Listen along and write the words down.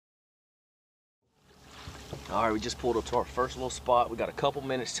All right, we just pulled up to our first little spot. We got a couple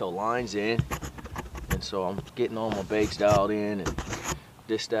minutes till line's in. And so I'm getting all my baits dialed in and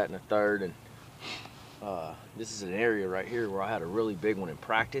this, that, and the third. And this is an area right here where I had a really big one in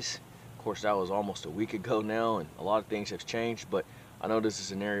practice. Of course, that was almost a week ago now, and a lot of things have changed, but I know this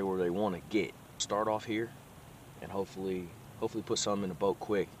is an area where they want to get. Start off here and hopefully put something in the boat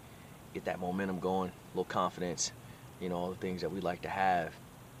quick, get that momentum going, a little confidence, you know, all the things that we like to have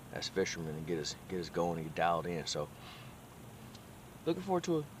as fishermen, and get us going and get dialed in. So looking forward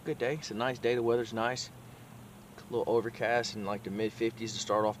to a good day. It's a nice day. The weather's nice. A little overcast in like the mid 50s to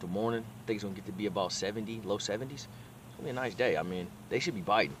start off the morning. I think it's gonna get to be about 70, low 70s. It's gonna be a nice day. I mean, they should be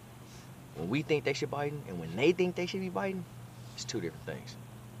biting. When we think they should bite, and when they think they should be biting, it's two different things.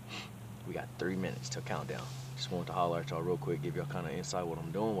 We got 3 minutes till countdown. Just wanted to holler at y'all real quick, give y'all kind of insight what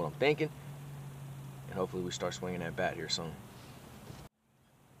I'm doing, what I'm thinking, and hopefully we start swinging that bat here soon.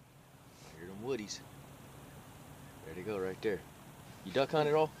 Here them woodies. There they go right there. You duck hunt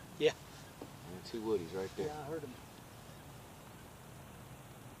at all? Yeah. And 2 woodies right there. Yeah, I heard them.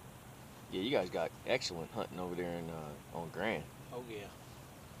 Yeah, you guys got excellent hunting over there in on Grand. Oh yeah.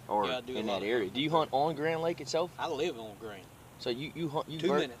 Or yeah, I do in that area. Do you hunt on Grand Lake itself? I live on Grand. So you hunt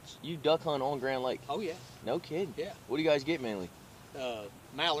 2 minutes. You duck hunt on Grand Lake? Oh yeah. No kidding. Yeah. What do you guys get mainly?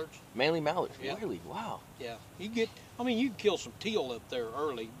 Mallards. Mainly mallards. Yeah. Really? Wow. Yeah. You get. I mean, you can kill some teal up there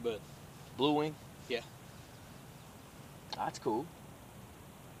early, but. Blue wing. Yeah. That's cool.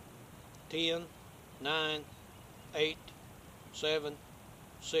 10, 9, 8, 7,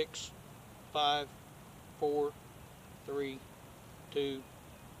 6, 5, 4, 3, 2,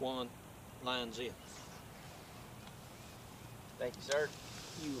 1. Lines in. Thank you, sir.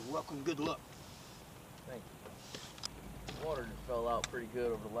 You're welcome. Good luck. Thank you. The water just fell out pretty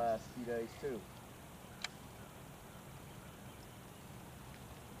good over the last few days too.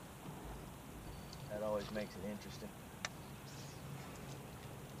 That always makes it interesting.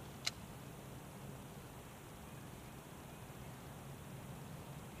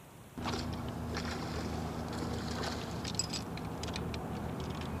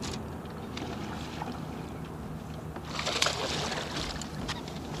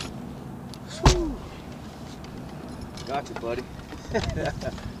 Got you, buddy.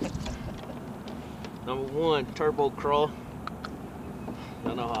 Number 1, turbo crawl. I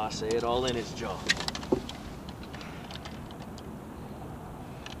don't know how I say it, all in its jaw.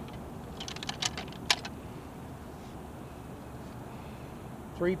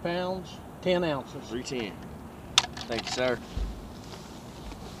 £3, 10 ounces. 310. Thank you, sir.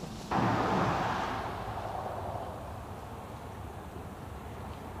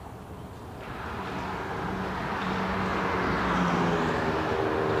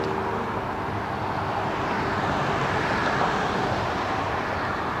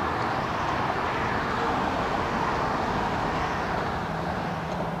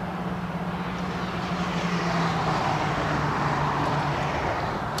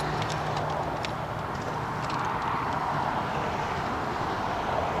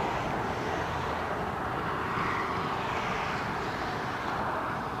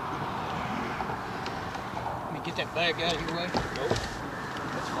 Get that bag out of your way. Nope.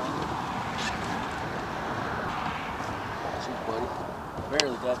 That's fine. Shoot, buddy.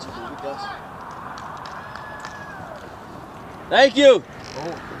 Barely got you, but we got you. Thank you.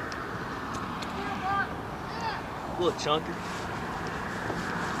 Oh. Look, chunker.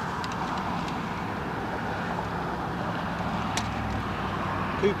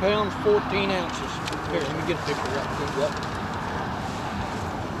 £2, 14 ounces. Here, let me get a picture right quick. Yep.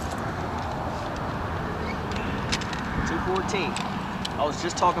 214. I was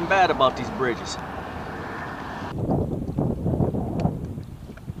just talking bad about these bridges.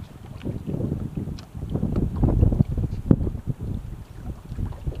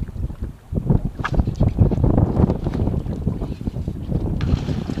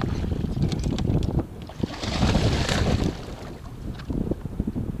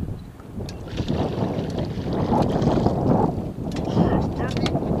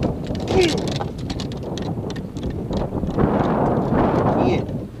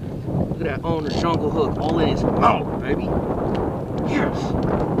 Look at that on the jungle hook, all in his mouth, baby. Yes.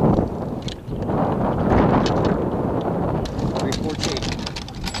 314.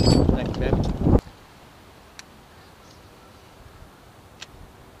 Thank you, baby.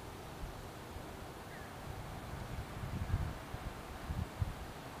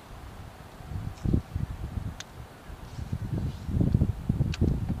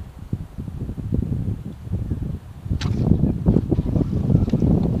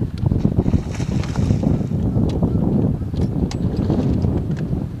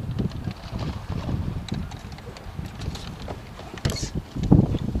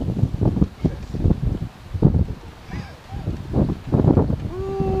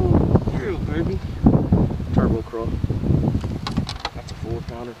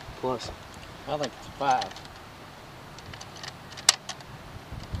 pounder plus. I think it's 5.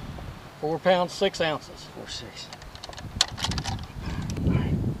 4 pounds, 6 ounces. 4, 6. All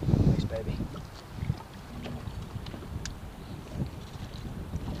right, thanks, baby. That's my fault.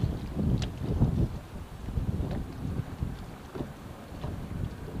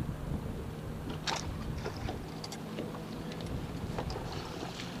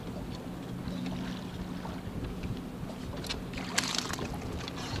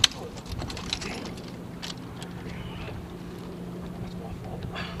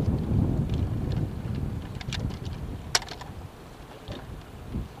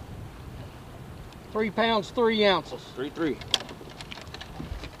 3 pounds, 3 ounces. 3.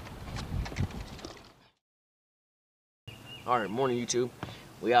 All right, morning YouTube.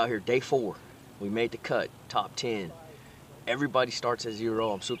 We out here day 4. We made the cut, top 10. Everybody starts at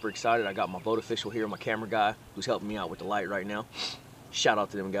 0. I'm super excited. I got my boat official here, my camera guy, who's helping me out with the light right now. Shout out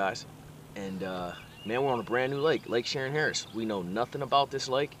to them guys. And man, we're on a brand new lake, Lake Sharon Harris. We know nothing about this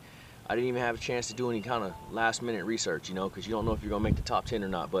lake. I didn't even have a chance to do any kind of last minute research, you know, because you don't know if you're gonna make the top 10 or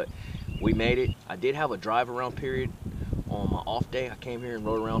not, but we made it. I did have a drive around period on my off day. I came here and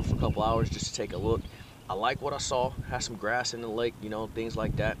rode around for a couple hours just to take a look. I like what I saw. Had some grass in the lake, you know, things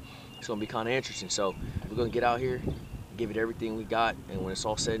like that. It's gonna be kind of interesting. So we're gonna get out here, give it everything we got, and when it's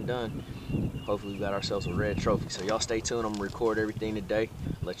all said and done, hopefully we got ourselves a red trophy. So y'all stay tuned. I'm gonna record everything today,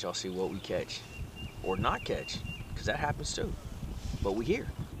 let y'all see what we catch or not catch, because that happens too. But we here.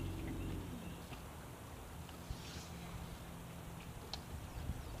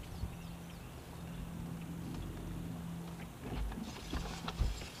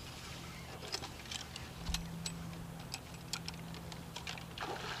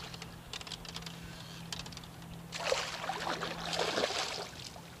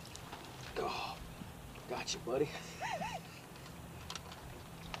 Got you, buddy.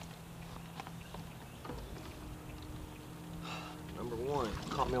 Number 1,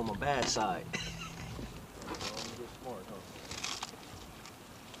 caught me on my bad side. Smart, huh?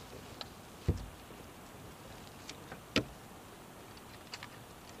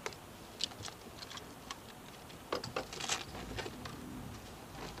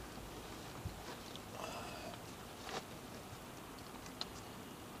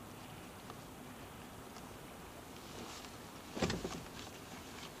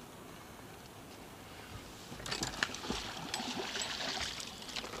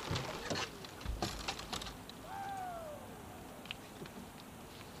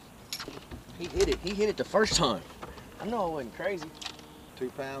 He hit it the first time. I know it wasn't crazy. 2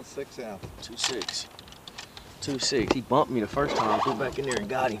 pounds, 6 ounces. 2.6. 2.6. He bumped me the first time. I went back in there and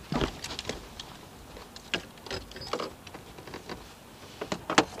got him.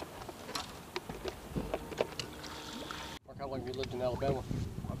 Mark, how long have you lived in Alabama?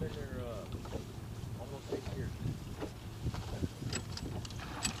 I've been there almost 8 years.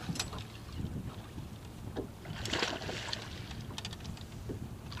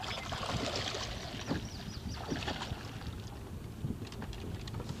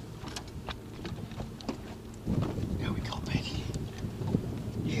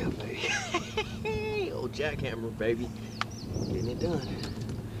 Old jackhammer, baby. Getting it done.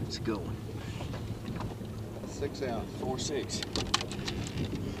 It's a good one. 6 ounces. 4.6.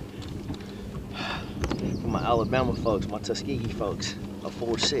 For my Alabama folks, my Tuskegee folks, a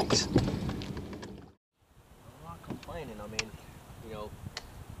 4.6. I'm not complaining. I mean, you know,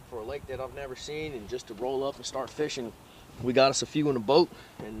 for a lake that I've never seen, and just to roll up and start fishing, we got us a few in the boat,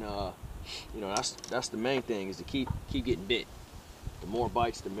 and you know, that's the main thing, is to keep getting bit. The more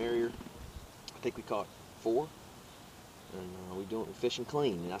bites, the merrier. I think we caught 4, and we're fishing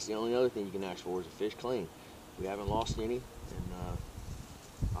clean, and that's the only other thing you can ask for, is a fish clean. We haven't lost any, and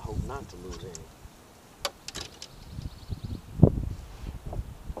I hope not to lose any.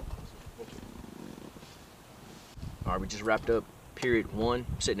 All right, we just wrapped up period 1,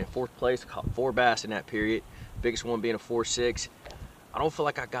 sitting in 4th place. Caught 4 bass in that period, biggest one being a 4.6. I don't feel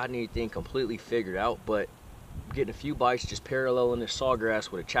like I got anything completely figured out, but I'm getting a few bites just paralleling this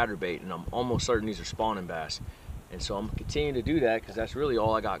sawgrass with a chatterbait, and I'm almost certain these are spawning bass. And so I'm gonna continue to do that, because that's really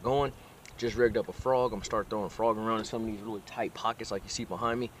all I got going. Just rigged up a frog. I'm gonna start throwing frog around in some of these really tight pockets like you see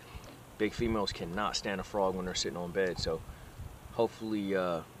behind me. Big females cannot stand a frog when they're sitting on bed, so hopefully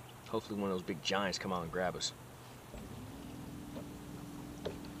hopefully one of those big giants come out and grab us.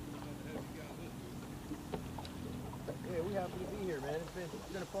 Yeah, we happy to be here, man.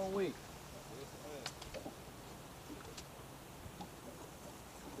 It's been a fun week.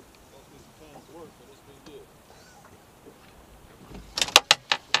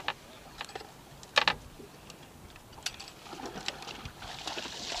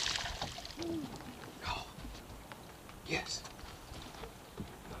 Yes.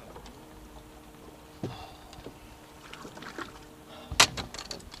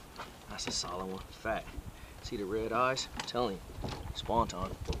 That's a solid one. Fat. See the red eyes? I'm telling you. Spawn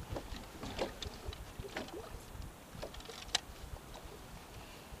time.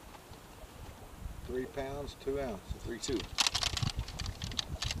 £3, 2 ounces. 3-2.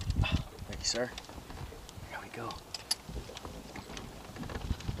 Thank you, sir. Here we go.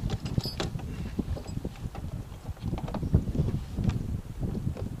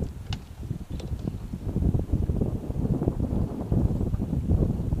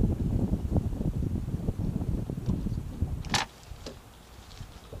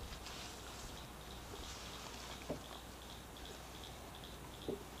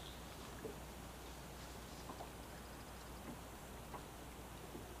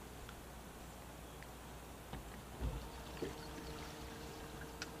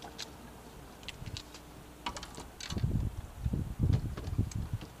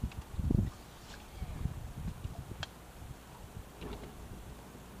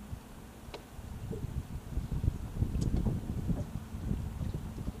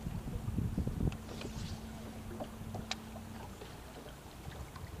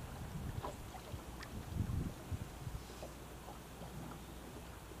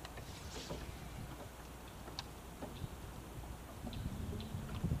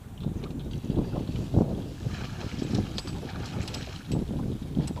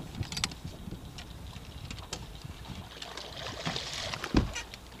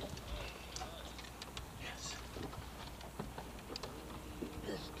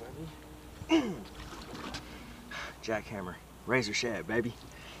 Jackhammer, razor shad, baby.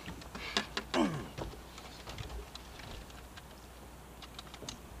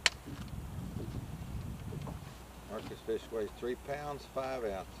 Marcus fish weighs 3 pounds, 5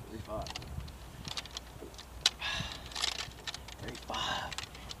 ounces. 3-5. 3-5.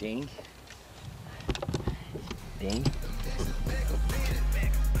 Ding. Ding.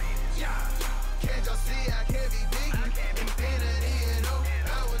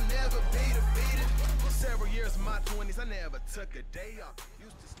 Several years of my 20s, I never took a day off.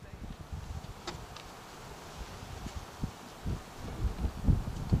 Used to stay.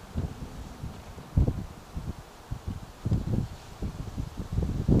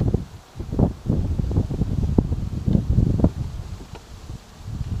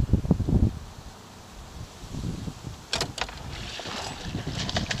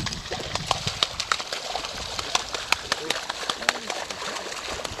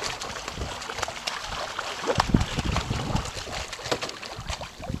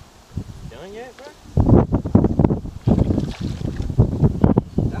 Done yet, bro?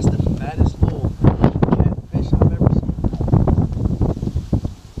 That's the fattest little catfish I've ever seen.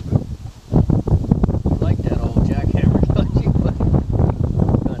 You like that old jackhammer, don't you?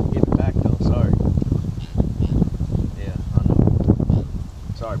 Gonna give it back though, sorry. Yeah, I know.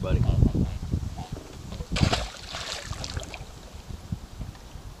 Sorry, buddy.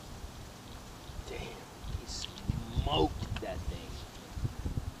 Damn, he smoked that thing.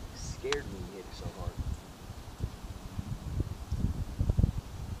 Scared me to hit it so hard.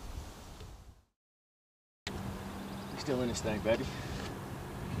 We still in this thing, baby.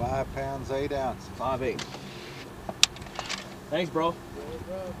 5 pounds, 8 ounces. 5-8. Thanks, bro.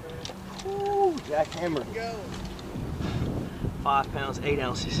 Woo, jackhammer. 5 pounds, 8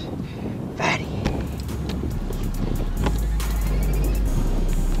 ounces. Fatty.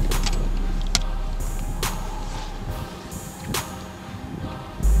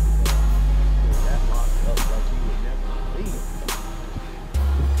 That locked up like you would never believe.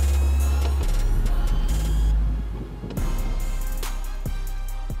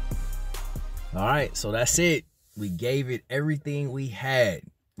 All right, so that's it. We gave it everything we had.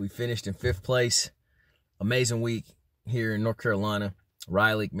 We finished in 5th place. Amazing week here in North Carolina.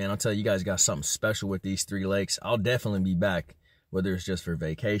 Raleigh, man, I'll tell you, you guys got something special with these 3 lakes. I'll definitely be back, whether it's just for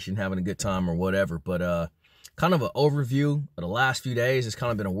vacation, having a good time or whatever. But kind of an overview of the last few days. It's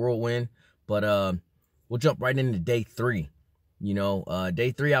kind of been a whirlwind. But we'll jump right into day 3. You know,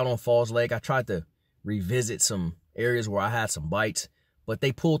 day 3 out on Falls Lake, I tried to revisit some areas where I had some bites, but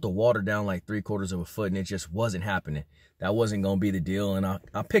they pulled the water down like 3/4 of a foot and it just wasn't happening. That wasn't going to be the deal. And I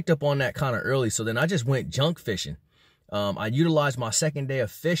picked up on that kind of early. So then I just went junk fishing. I utilized my 2nd day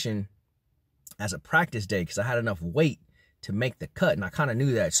of fishing as a practice day because I had enough weight to make the cut. And I kind of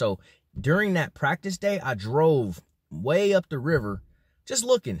knew that. So during that practice day, I drove way up the river, just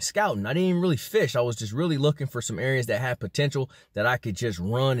looking, scouting. I didn't even really fish. I was just really looking for some areas that had potential that I could just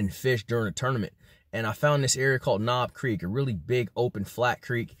run and fish during a tournament. And I found this area called Knob Creek, a really big open flat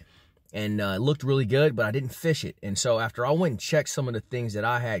creek. and it looked really good, but I didn't fish it. And so after I went and checked some of the things that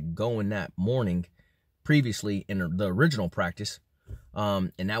I had going that morning previously in the original practice,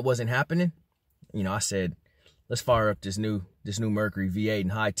 and that wasn't happening, you know, I said, let's fire up this new Mercury V8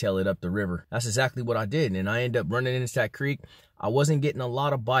 and hightail it up the river. That's exactly what I did, and I ended up running into that creek. I wasn't getting a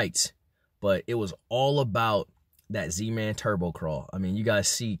lot of bites, but it was all about that Z-Man turbo crawl. I mean, you guys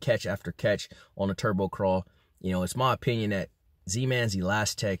see catch after catch on the turbo crawl. You know, it's my opinion that Z-Man's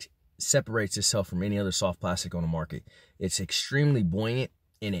Elastec separates itself from any other soft plastic on the market. It's extremely buoyant,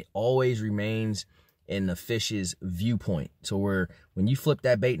 and it always remains in the fish's viewpoint. So when you flip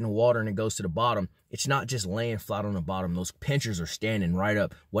that bait in the water and it goes to the bottom, it's not just laying flat on the bottom. Those pinchers are standing right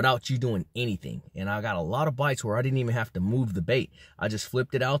up without you doing anything. And I got a lot of bites where I didn't even have to move the bait. I just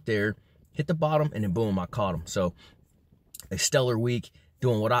flipped it out there, hit the bottom, and then boom, I caught them. So a stellar week,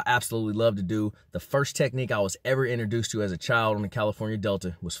 doing what I absolutely love to do. The first technique I was ever introduced to as a child on the California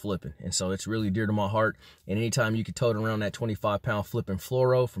Delta was flipping. And so it's really dear to my heart. And anytime you can tote around that 25-pound flipping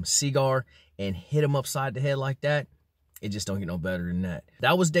fluoro from Seagar and hit them upside the head like that, it just don't get no better than that.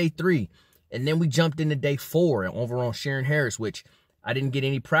 That was day 3. And then we jumped into day 4 over on Sharon Harris, which I didn't get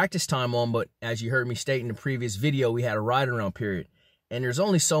any practice time on, but as you heard me state in the previous video, we had a ride around period. And there's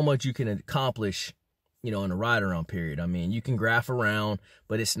only so much you can accomplish, you know, in a ride around period. I mean, you can graph around,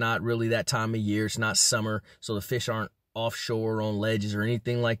 but it's not really that time of year. It's not summer, so the fish aren't offshore on ledges or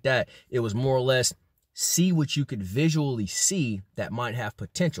anything like that. It was more or less see what you could visually see that might have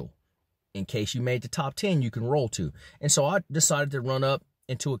potential. In case you made the top 10, you can roll to. And so I decided to run up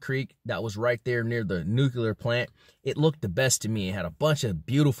into a creek that was right there near the nuclear plant. It looked the best to me. It had a bunch of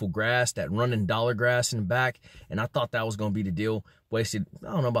beautiful grass, that running dollar grass in the back, and I thought that was going to be the deal. Wasted,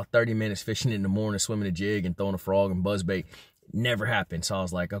 I don't know, about 30 minutes fishing in the morning, swimming a jig and throwing a frog and buzzbait. Never happened. So I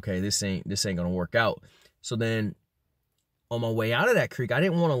was like, okay, this ain't going to work out. So then on my way out of that creek, I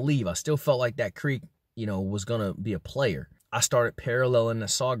didn't want to leave. I still felt like that creek, you know, was going to be a player. I started paralleling the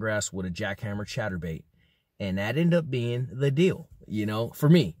sawgrass with a jackhammer chatterbait, and that ended up being the deal, you know, for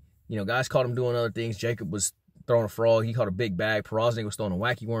me. You know, guys caught him doing other things. Jacob was throwing a frog. He caught a big bag. Perosnik was throwing a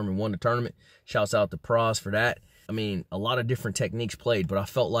wacky worm and won the tournament. Shouts out to Pros for that. I mean, a lot of different techniques played, but I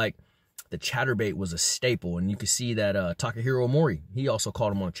felt like the chatterbait was a staple. And you could see that Takahiro Mori, he also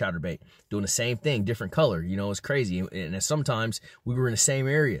caught him on a chatterbait, doing the same thing, different color. You know, it's crazy. And sometimes we were in the same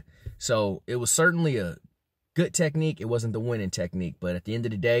area. So it was certainly a good technique. It wasn't the winning technique, but at the end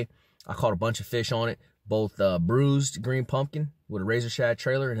of the day, I caught a bunch of fish on it, both bruised green pumpkin with a razor shad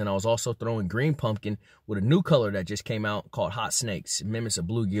trailer, and then I was also throwing green pumpkin with a new color that just came out called Hot Snakes. It mimics a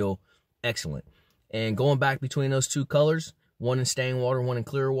bluegill. Excellent. And going back between those two colors, one in stained water, one in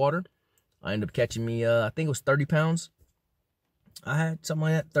clear water, I ended up catching me, I think it was 30 pounds. I had something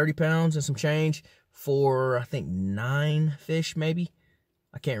like that, 30 pounds and some change for, I think, 9 fish maybe.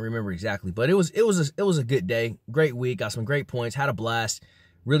 I can't remember exactly, but it was a good day, great week, got some great points, had a blast,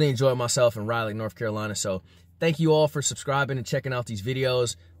 really enjoyed myself in Raleigh, North Carolina. So thank you all for subscribing and checking out these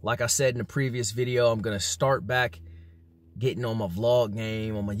videos. Like I said in the previous video, I'm going to start back getting on my vlog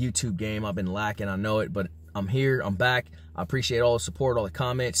game, on my YouTube game. I've been lacking, I know it, but I'm here, I'm back. I appreciate all the support, all the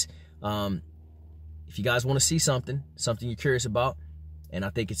comments. If you guys want to see something you're curious about, and I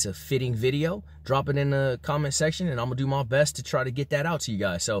think it's a fitting video, drop it in the comment section, and I'm going to do my best to try to get that out to you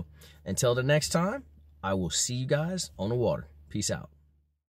guys. So until the next time, I will see you guys on the water. Peace out.